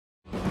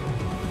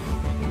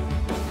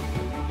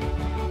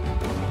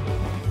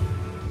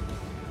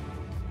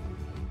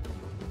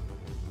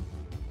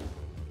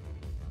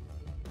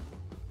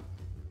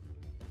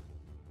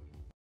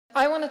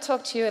I want to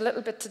talk to you a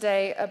little bit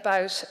today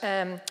about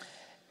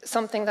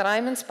something that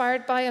I'm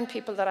inspired by and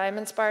people that I'm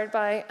inspired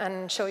by,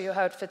 and show you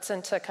how it fits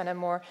into kind of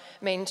more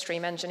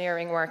mainstream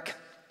engineering work.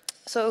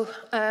 So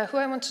who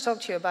I want to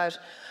talk to you about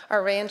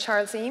are Ray and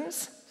Charles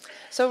Eames.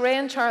 So Ray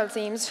and Charles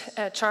Eames,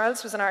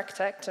 Charles was an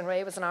architect and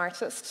Ray was an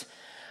artist.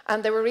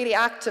 And they were really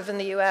active in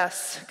the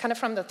US, kind of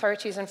from the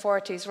 30s and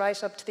 40s,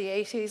 right up to the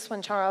 80s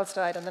when Charles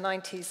died, and the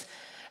 90s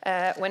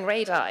when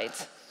Ray died.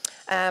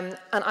 And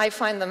I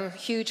find them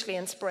hugely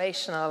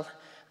inspirational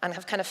and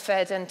have kind of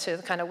fed into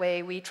the kind of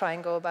way we try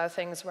and go about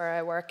things where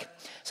I work.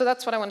 So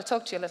that's what I want to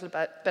talk to you a little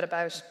bit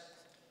about.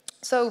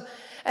 So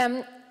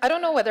I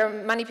don't know whether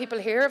many people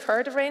here have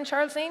heard of Ray and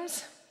Charles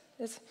Eames.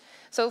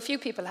 So a few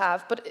people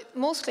have, but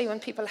mostly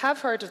when people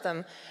have heard of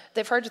them,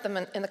 they've heard of them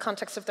in the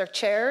context of their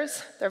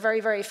chairs. They're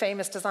very, very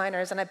famous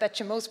designers, and I bet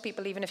you most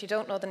people, even if you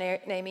don't know the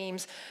name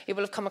Eames, you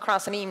will have come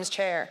across an Eames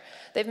chair.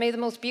 They've made the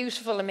most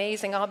beautiful,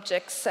 amazing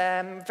objects,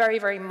 very,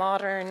 very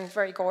modern,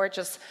 very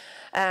gorgeous,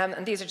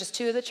 and these are just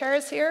two of the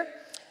chairs here.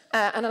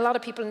 And a lot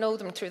of people know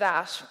them through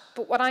that.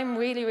 But what I'm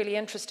really, really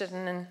interested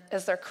in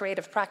is their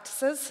creative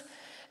practices,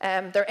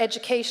 their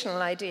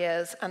educational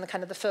ideas, and the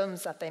kind of the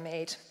films that they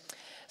made.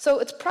 So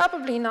it's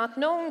probably not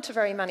known to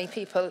very many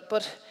people,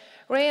 but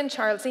Ray and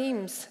Charles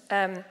Eames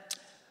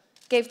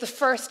gave the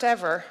first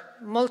ever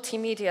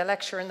multimedia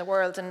lecture in the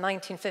world in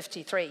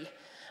 1953.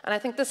 And I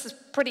think this is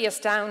pretty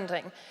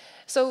astounding.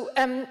 So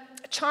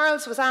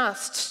Charles was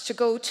asked to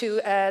go to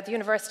the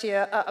University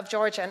of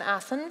Georgia in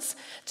Athens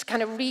to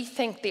kind of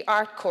rethink the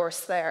art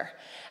course there.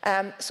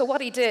 So what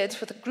he did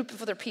with a group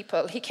of other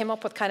people, he came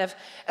up with kind of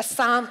a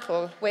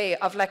sample way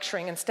of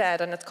lecturing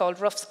instead, and it's called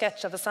Rough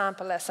Sketch of a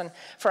Sample Lesson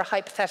for a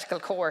Hypothetical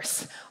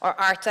Course, or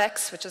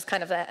Artex, which is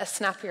kind of a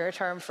snappier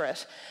term for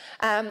it.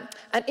 And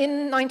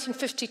in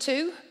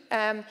 1952,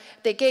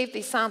 they gave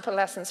these sample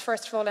lessons,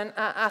 first of all in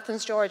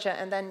Athens, Georgia,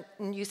 and then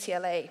in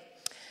UCLA.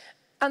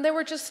 And they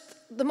were just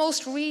the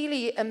most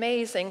really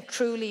amazing,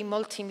 truly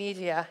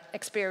multimedia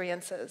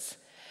experiences.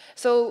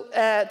 So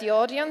the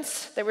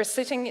audience, they were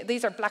sitting,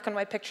 these are black and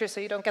white pictures so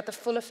you don't get the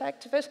full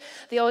effect of it.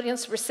 The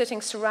audience were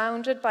sitting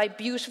surrounded by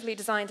beautifully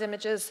designed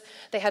images.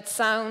 They had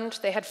sound,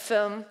 they had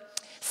film.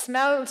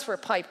 Smells were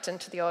piped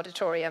into the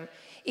auditorium.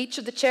 Each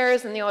of the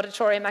chairs in the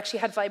auditorium actually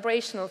had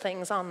vibrational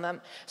things on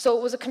them. So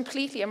it was a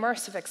completely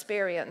immersive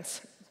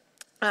experience.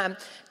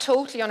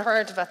 Totally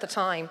unheard of at the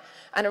time,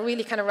 and a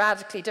really kind of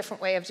radically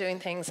different way of doing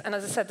things. And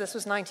as I said, this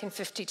was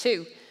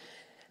 1952.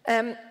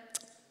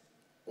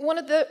 One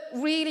of the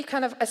really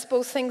kind of, I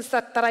suppose, things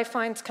that I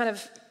find kind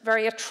of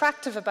very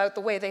attractive about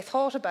the way they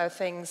thought about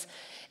things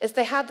is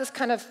they had this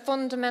kind of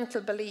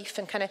fundamental belief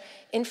in kind of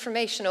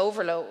information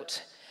overload.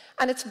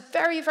 And it's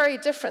very, very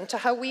different to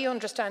how we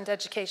understand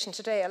education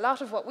today. A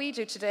lot of what we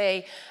do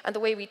today and the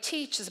way we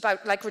teach is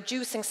about like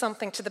reducing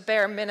something to the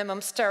bare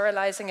minimum,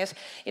 sterilizing it,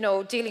 you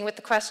know, dealing with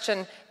the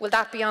question, will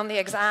that be on the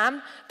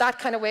exam? That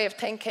kind of way of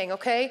thinking,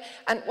 okay?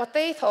 And what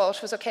they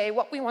thought was, okay,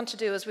 what we want to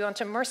do is we want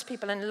to immerse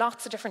people in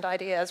lots of different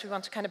ideas. We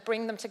want to kind of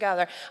bring them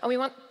together, and we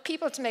want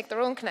people to make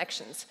their own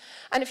connections.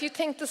 And if you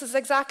think this is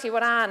exactly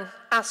what Anne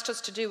asked us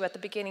to do at the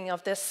beginning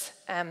of this,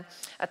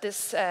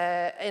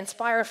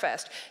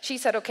 Inspirefest, she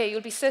said, okay,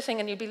 you'll be sitting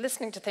and you'll be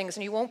listening to things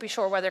and you won't be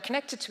sure whether they're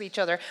connected to each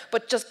other,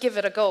 but just give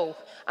it a go.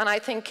 And I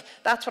think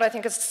that's what I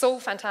think is so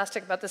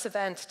fantastic about this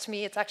event. To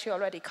me, it's actually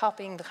already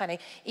copying the kind of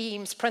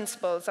Eames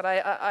principles that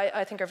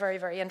I think are very,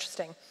 very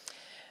interesting.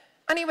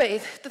 Anyway,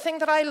 the thing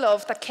that I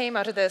loved that came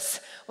out of this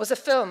was a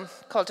film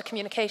called A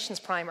Communications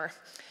Primer.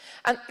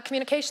 And A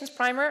Communications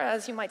Primer,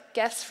 as you might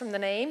guess from the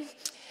name,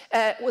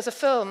 was a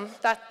film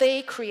that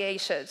they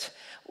created,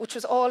 which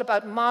was all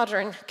about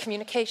modern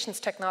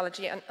communications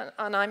technology. And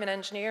I'm an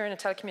engineer and a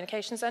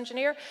telecommunications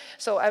engineer,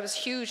 so I was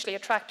hugely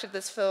attracted to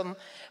this film,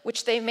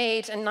 which they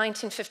made in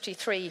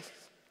 1953.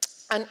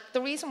 And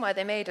the reason why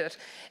they made it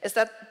is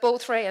that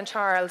both Ray and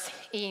Charles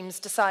Eames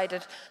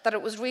decided that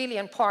it was really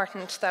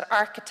important that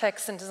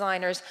architects and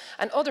designers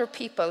and other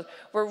people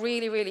were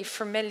really, really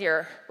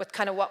familiar with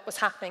kind of what was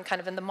happening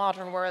kind of in the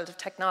modern world of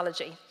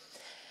technology.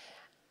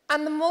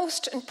 And the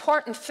most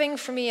important thing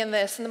for me in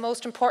this, and the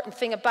most important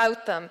thing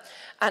about them,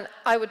 and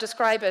I would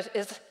describe it,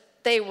 is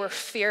they were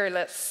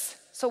fearless.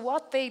 So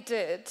what they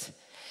did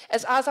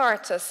is, as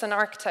artists and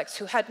architects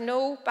who had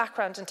no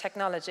background in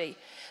technology,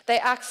 they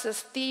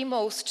accessed the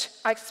most,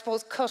 I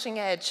suppose,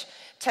 cutting-edge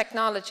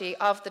technology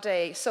of the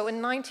day. So in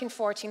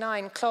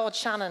 1949, Claude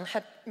Shannon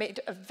had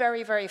made a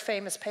very, very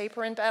famous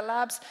paper in Bell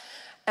Labs.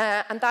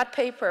 And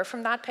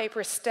from that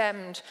paper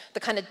stemmed the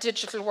kind of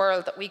digital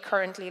world that we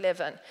currently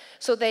live in.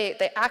 So they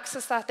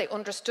accessed that, they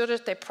understood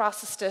it, they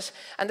processed it,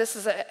 and this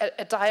is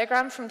a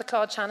diagram from the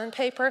Claude Shannon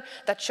paper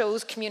that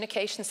shows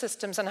communication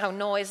systems and how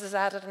noise is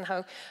added and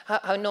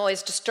how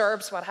noise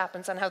disturbs what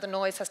happens and how the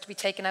noise has to be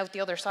taken out the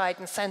other side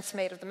and sense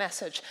made of the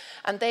message.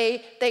 And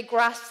they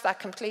grasped that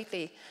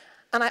completely.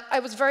 And I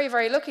was very,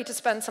 very lucky to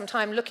spend some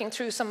time looking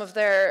through some of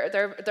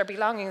their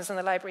belongings in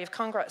the Library of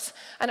Congress.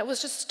 And it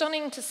was just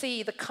stunning to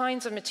see the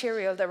kinds of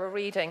material they were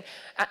reading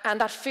and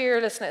that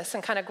fearlessness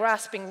and kind of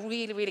grasping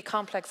really, really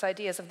complex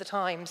ideas of the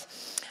times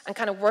and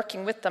kind of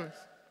working with them.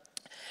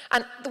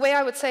 And the way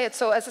I would say it,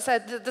 so as I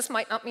said, this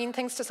might not mean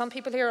things to some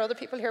people here, other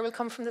people here will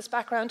come from this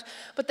background,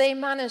 but they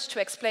managed to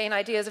explain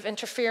ideas of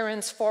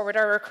interference, forward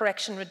error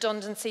correction,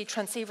 redundancy,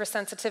 transceiver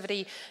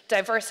sensitivity,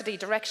 diversity,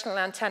 directional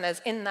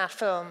antennas in that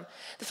film.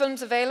 The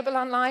film's available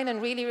online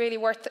and really, really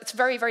worth it. It's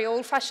very, very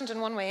old-fashioned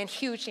in one way and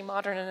hugely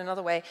modern in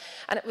another way.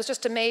 And it was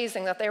just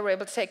amazing that they were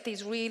able to take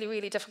these really,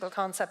 really difficult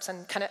concepts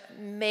and kind of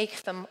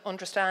make them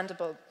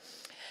understandable.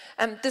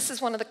 This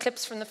is one of the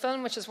clips from the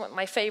film, which is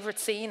my favorite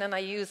scene, and I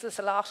use this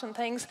a lot in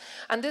things.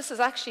 And this is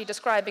actually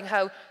describing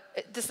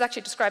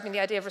the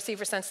idea of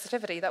receiver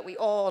sensitivity, that we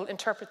all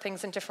interpret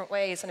things in different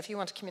ways. And if you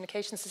want a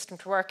communication system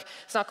to work,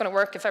 it's not going to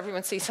work if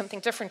everyone sees something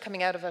different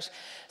coming out of it.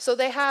 So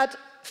they had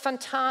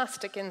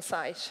fantastic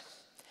insight.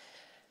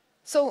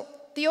 So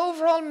the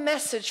overall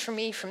message for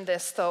me from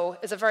this, though,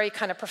 is a very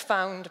kind of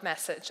profound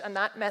message. And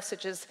that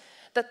message is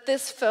that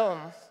this film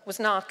was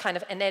not kind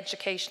of an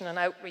education and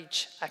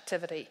outreach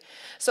activity.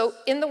 So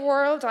in the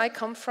world I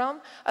come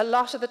from, a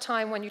lot of the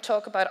time when you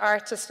talk about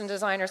artists and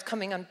designers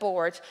coming on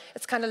board,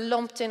 it's kind of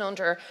lumped in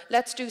under,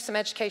 let's do some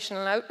education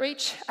and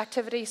outreach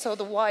activity so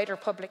the wider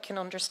public can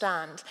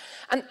understand.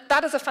 And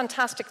that is a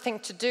fantastic thing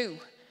to do,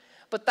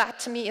 but that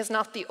to me is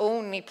not the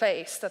only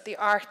place that the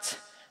art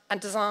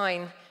and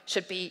design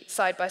should be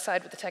side by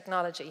side with the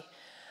technology.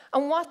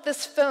 And what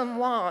this film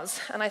was,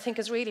 and I think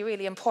is really,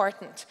 really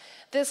important,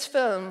 this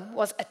film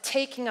was a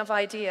taking of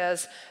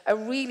ideas, a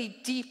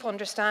really deep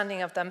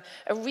understanding of them,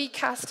 a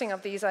recasting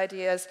of these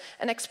ideas,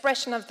 an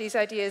expression of these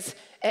ideas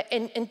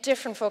in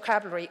different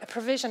vocabulary, a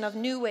provision of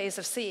new ways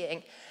of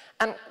seeing,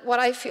 and what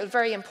I feel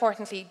very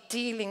importantly,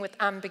 dealing with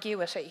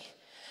ambiguity.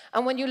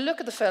 And when you look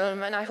at the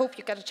film, and I hope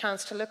you get a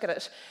chance to look at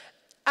it,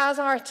 as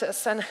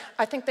artists, and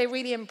I think they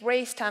really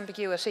embraced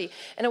ambiguity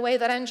in a way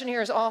that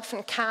engineers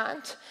often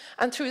can't.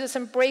 And through this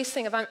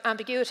embracing of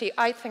ambiguity,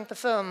 I think the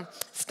film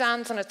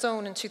stands on its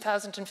own in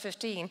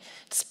 2015,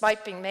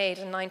 despite being made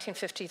in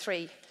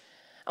 1953.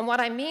 And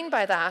what I mean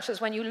by that is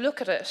when you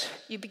look at it,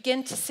 you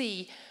begin to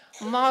see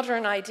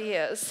modern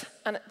ideas,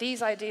 and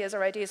these ideas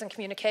are ideas in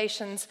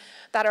communications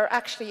that are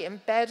actually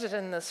embedded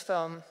in this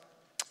film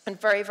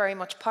and very, very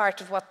much part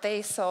of what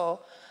they saw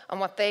and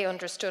what they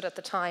understood at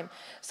the time.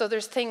 So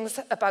there's things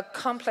about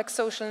complex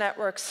social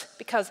networks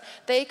because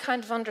they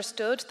kind of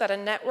understood that a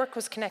network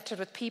was connected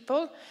with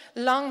people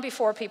long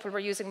before people were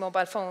using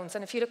mobile phones.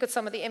 And if you look at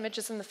some of the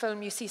images in the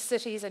film, you see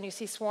cities and you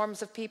see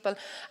swarms of people,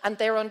 and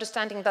they're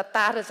understanding that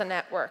that is a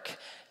network.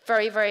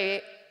 Very,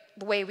 very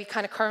the way we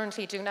kind of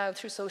currently do now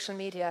through social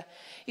media.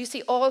 You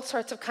see all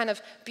sorts of kind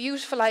of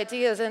beautiful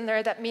ideas in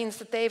there that means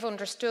that they've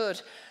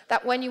understood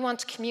that when you want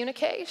to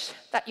communicate,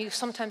 that you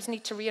sometimes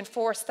need to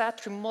reinforce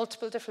that through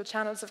multiple different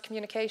channels of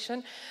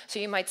communication. So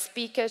you might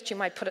speak it, you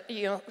might put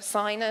it,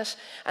 sign it,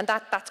 and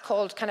that's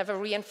called kind of a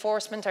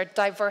reinforcement or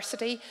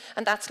diversity,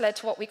 and that's led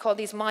to what we call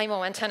these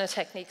MIMO antenna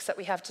techniques that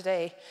we have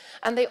today.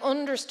 And they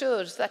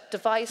understood that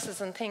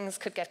devices and things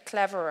could get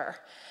cleverer.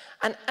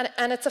 And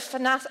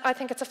I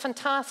think it's a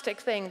fantastic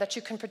thing that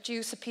you can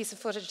produce a piece of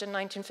footage in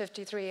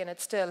 1953 and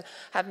it still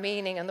have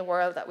meaning in the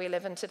world that we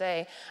live in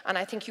today. And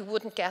I think you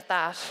wouldn't get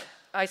that,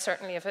 I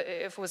certainly, if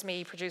it was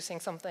me producing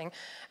something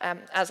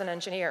as an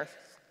engineer.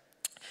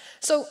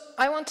 So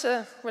I want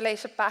to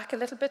relate it back a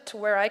little bit to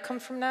where I come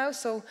from now.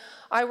 So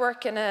I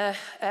work in a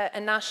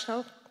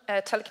national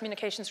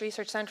telecommunications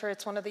research center.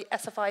 It's one of the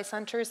SFI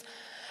centers.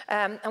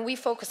 And we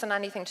focus on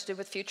anything to do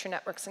with future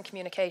networks and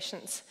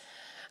communications.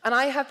 And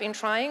I have been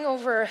trying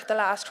over the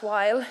last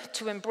while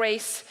to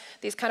embrace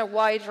these kind of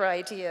wider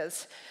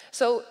ideas.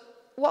 So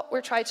what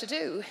we're trying to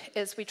do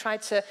is we try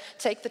to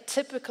take the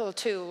typical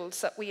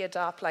tools that we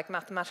adopt, like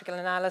mathematical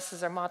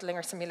analysis or modeling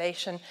or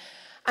simulation,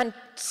 and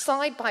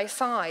side by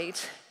side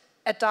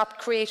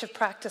adopt creative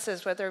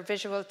practices, whether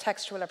visual,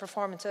 textual, or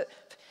performative,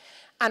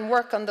 and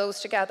work on those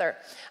together.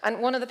 And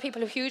one of the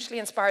people who hugely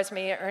inspires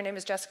me, her name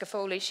is Jessica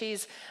Foley.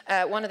 She's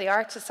one of the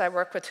artists I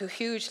work with who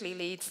hugely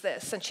leads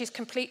this. And she's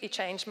completely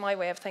changed my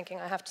way of thinking,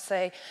 I have to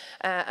say,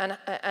 and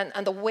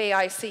the way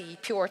I see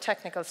pure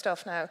technical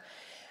stuff now.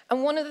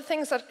 And one of the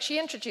things that she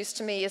introduced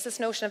to me is this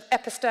notion of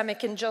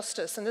epistemic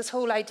injustice and this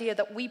whole idea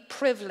that we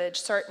privilege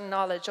certain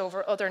knowledge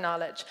over other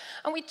knowledge.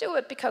 And we do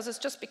it because it's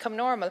just become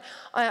normal.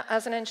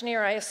 As an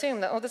engineer, I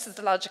assume that, oh, this is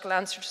the logical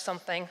answer to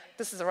something.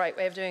 This is the right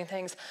way of doing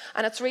things.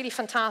 And it's really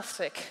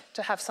fantastic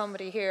to have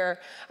somebody here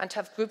and to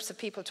have groups of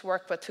people to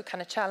work with who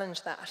kind of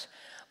challenge that.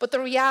 But the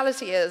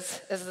reality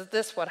is that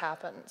this what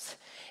happens,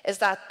 is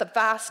that the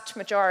vast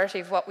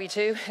majority of what we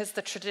do is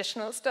the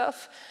traditional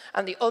stuff,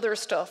 and the other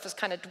stuff is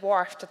kind of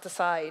dwarfed at the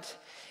side.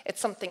 It's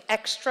something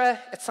extra,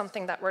 it's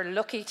something that we're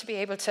lucky to be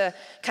able to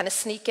kind of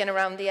sneak in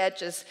around the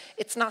edges.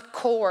 It's not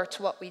core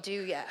to what we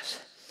do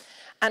yet.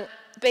 And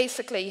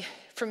basically,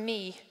 for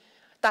me,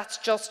 that's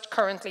just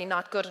currently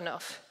not good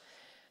enough.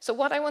 So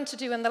what I want to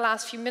do in the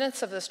last few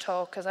minutes of this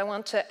talk is I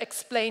want to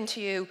explain to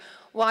you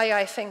why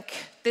I think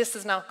this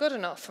is not good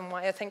enough and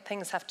why I think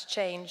things have to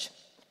change,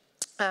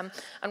 and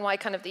why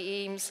kind of the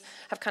aims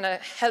have kind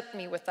of helped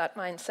me with that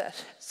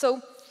mindset.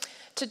 So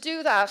to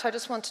do that, I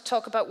just want to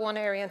talk about one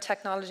area in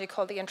technology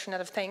called the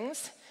Internet of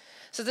Things.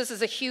 So this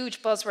is a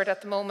huge buzzword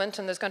at the moment,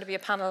 and there's going to be a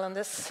panel on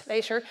this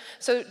later.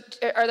 So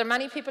are there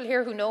many people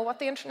here who know what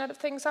the Internet of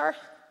Things are?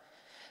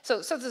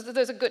 So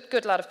there's a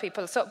good lot of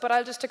people, but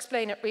I'll just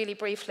explain it really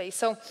briefly.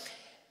 So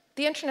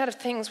the Internet of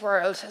Things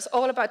world is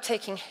all about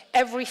taking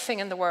everything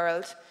in the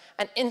world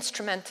and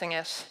instrumenting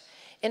it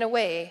in a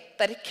way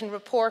that it can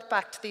report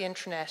back to the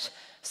internet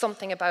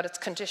something about its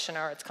condition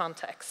or its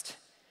context.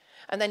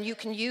 And then you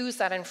can use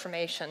that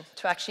information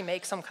to actually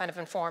make some kind of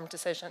informed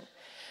decision.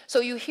 So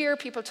you hear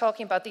people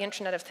talking about the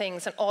Internet of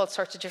Things in all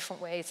sorts of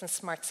different ways, in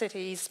smart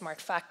cities, smart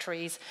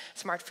factories,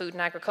 smart food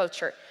and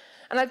agriculture.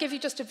 And I'll give you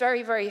just a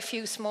very, very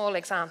few small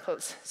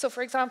examples. So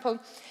for example,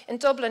 in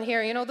Dublin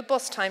here, you know the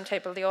bus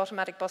timetable, the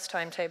automatic bus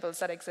timetables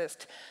that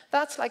exist.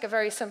 That's like a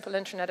very simple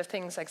Internet of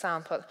Things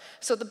example.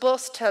 So the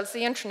bus tells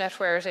the internet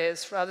where it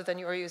is rather than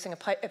you're using a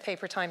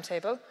paper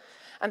timetable.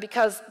 And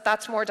because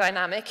that's more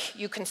dynamic,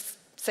 you can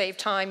save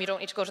time, you don't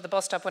need to go to the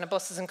bus stop when a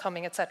bus isn't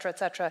coming, et cetera, et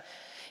cetera.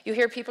 You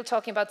hear people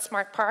talking about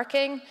smart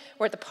parking,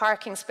 where the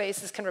parking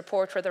spaces can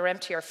report whether they're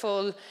empty or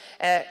full.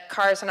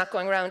 Cars are not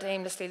going around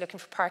aimlessly looking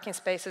for parking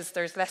spaces.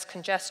 There's less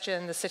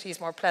congestion, the city's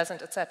more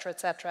pleasant, et cetera,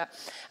 et cetera.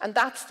 And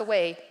that's the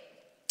way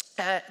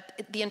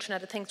the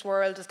Internet of Things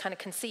world is kind of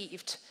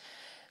conceived.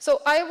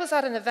 So I was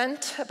at an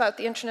event about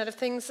the Internet of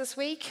Things this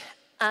week,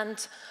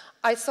 and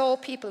I saw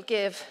people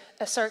give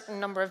a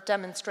certain number of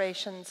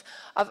demonstrations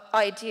of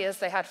ideas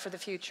they had for the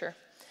future.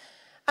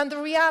 And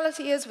the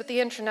reality is with the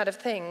Internet of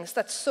Things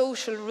that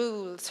social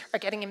rules are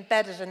getting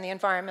embedded in the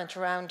environment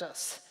around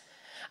us.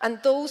 And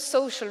those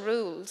social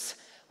rules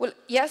will,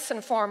 yes,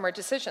 inform our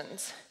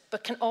decisions,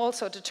 but can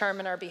also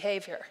determine our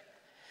behavior.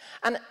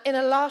 And in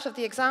a lot of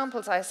the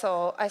examples I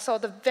saw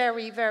the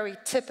very, very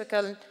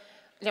typical,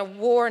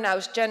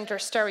 worn-out gender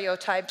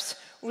stereotypes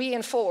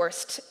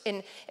reinforced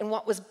in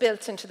what was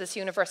built into this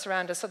universe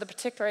around us. So the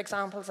particular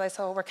examples I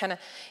saw were kind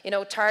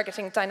of,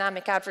 targeting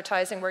dynamic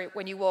advertising, where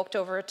when you walked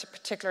over to a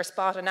particular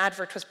spot, an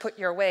advert was put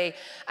your way,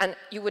 and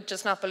you would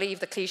just not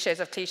believe the cliches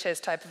of cliches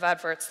type of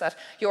adverts, that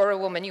you're a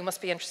woman, you must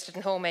be interested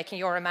in homemaking,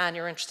 you're a man,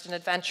 you're interested in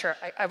adventure.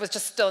 I was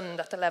just stunned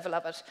at the level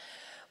of it.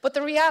 But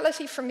the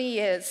reality for me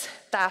is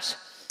that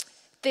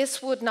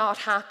this would not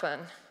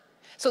happen.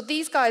 So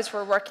these guys who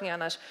were working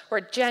on it were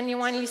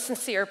genuinely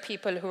sincere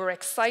people who were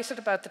excited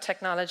about the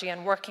technology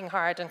and working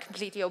hard and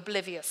completely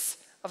oblivious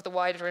of the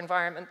wider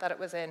environment that it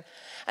was in.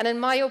 And in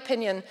my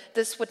opinion,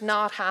 this would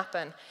not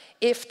happen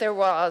if there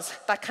was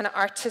that kind of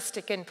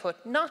artistic input,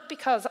 not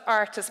because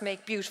artists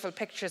make beautiful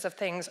pictures of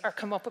things or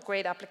come up with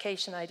great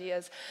application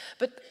ideas,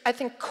 but I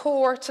think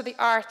core to the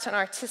art and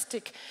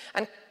artistic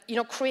and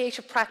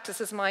creative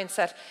practices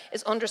mindset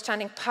is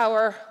understanding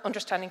power,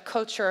 understanding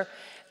culture,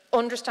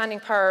 understanding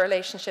power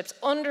relationships,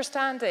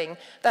 understanding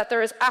that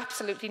there is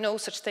absolutely no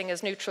such thing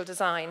as neutral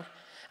design.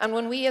 And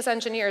when we as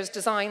engineers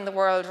design the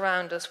world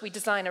around us, we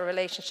design a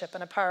relationship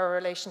and a power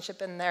relationship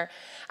in there.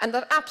 And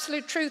that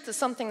absolute truth is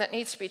something that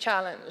needs to be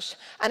challenged.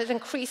 And it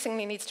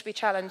increasingly needs to be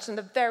challenged in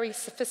the very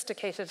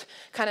sophisticated,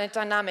 kind of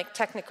dynamic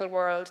technical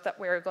world that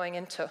we're going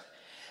into.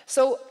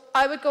 So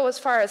I would go as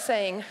far as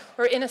saying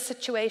we're in a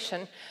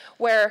situation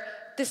where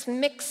this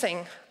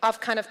mixing of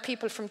kind of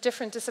people from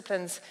different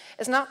disciplines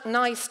is not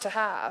nice to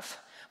have,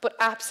 but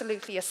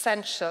absolutely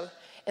essential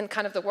in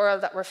kind of the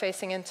world that we're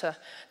facing into.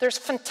 There's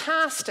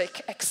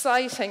fantastic,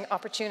 exciting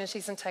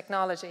opportunities in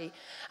technology,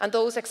 and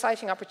those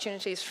exciting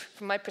opportunities,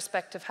 from my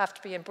perspective, have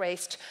to be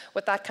embraced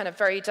with that kind of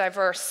very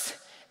diverse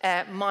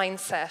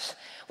mindset,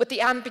 with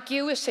the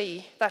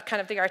ambiguity that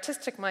kind of the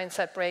artistic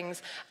mindset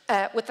brings,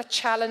 with the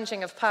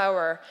challenging of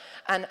power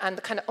and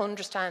the kind of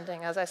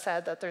understanding, as I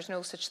said, that there's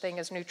no such thing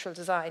as neutral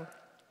design.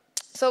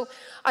 So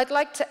I'd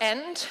like to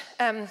end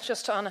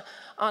just on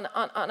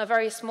a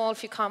very small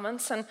few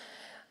comments, and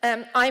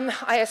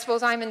I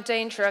suppose I'm in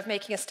danger of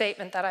making a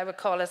statement that I would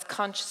call as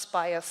conscious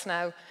bias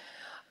now.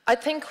 I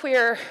think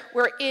we're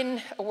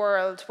in a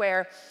world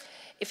where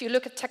if you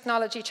look at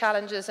technology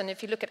challenges and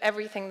if you look at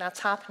everything that's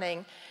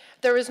happening,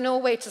 there is no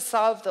way to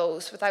solve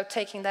those without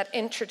taking that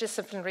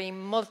interdisciplinary,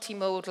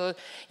 multimodal,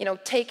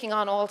 taking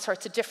on all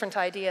sorts of different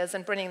ideas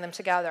and bringing them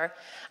together.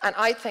 And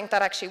I think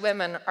that actually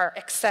women are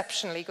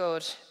exceptionally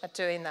good at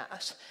doing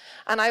that.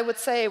 And I would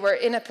say we're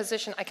in a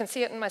position, I can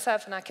see it in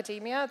myself in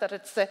academia, that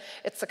it's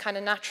the kind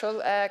of natural,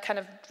 a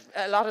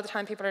lot of the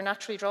time people are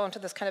naturally drawn to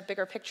this kind of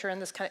bigger picture in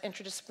this kind of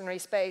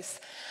interdisciplinary space.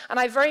 And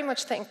I very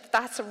much think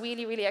that's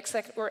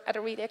we're at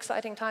a really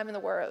exciting time in the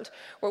world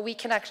where we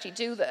can actually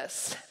do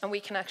this, and we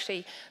can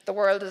actually, the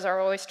world is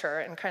our oyster,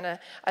 and kind of,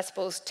 I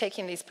suppose,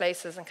 taking these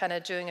places and kind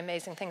of doing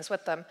amazing things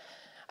with them.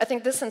 I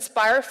think this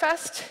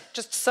Inspirefest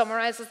just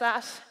summarizes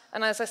that.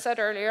 And as I said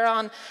earlier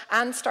on,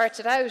 Anne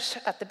started out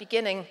at the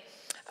beginning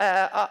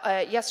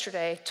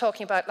yesterday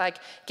talking about, like,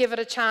 give it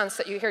a chance,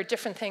 that you hear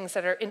different things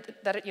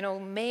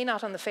that may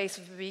not on the face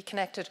of it be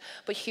connected,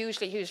 but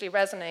hugely, hugely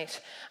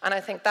resonate. And I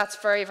think that's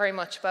very, very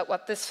much about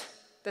what this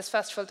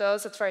festival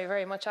does. It's very,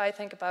 very much, I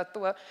think, about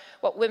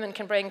what women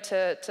can bring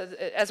to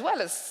as well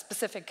as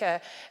specific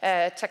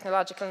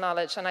technological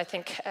knowledge. And I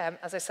think,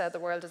 as I said, the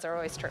world is our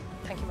oyster.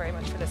 Thank you very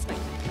much for listening.